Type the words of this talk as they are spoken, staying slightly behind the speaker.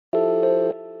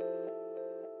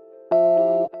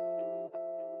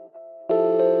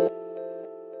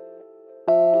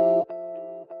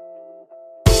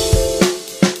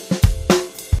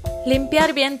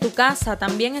Limpiar bien tu casa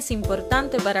también es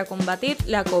importante para combatir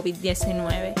la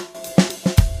COVID-19.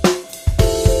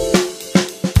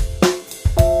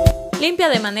 Limpia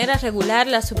de manera regular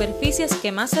las superficies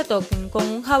que más se toquen con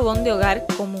un jabón de hogar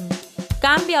común.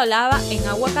 Cambia o lava en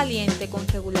agua caliente con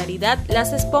regularidad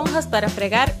las esponjas para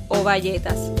fregar o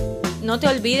bayetas. No te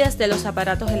olvides de los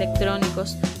aparatos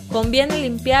electrónicos. Conviene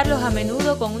limpiarlos a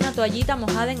menudo con una toallita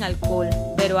mojada en alcohol,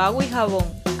 pero agua y jabón,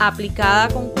 aplicada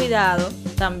con cuidado,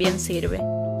 también sirve.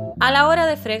 A la hora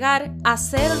de fregar,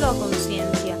 hacerlo a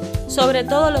conciencia, sobre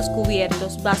todo los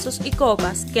cubiertos, vasos y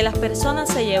copas que las personas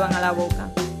se llevan a la boca.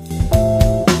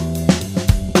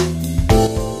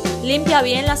 Limpia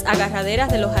bien las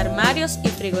agarraderas de los armarios y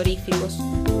frigoríficos.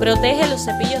 Protege los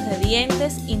cepillos de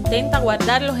dientes, intenta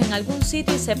guardarlos en algún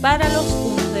sitio y sepáralos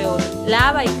unos de otros.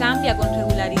 Lava y cambia con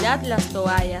regularidad las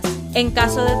toallas. En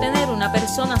caso de tener una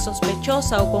persona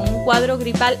sospechosa o con un cuadro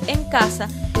gripal en casa,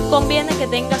 conviene que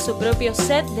tenga su propio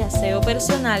set de aseo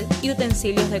personal y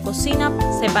utensilios de cocina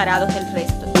separados del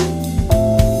resto.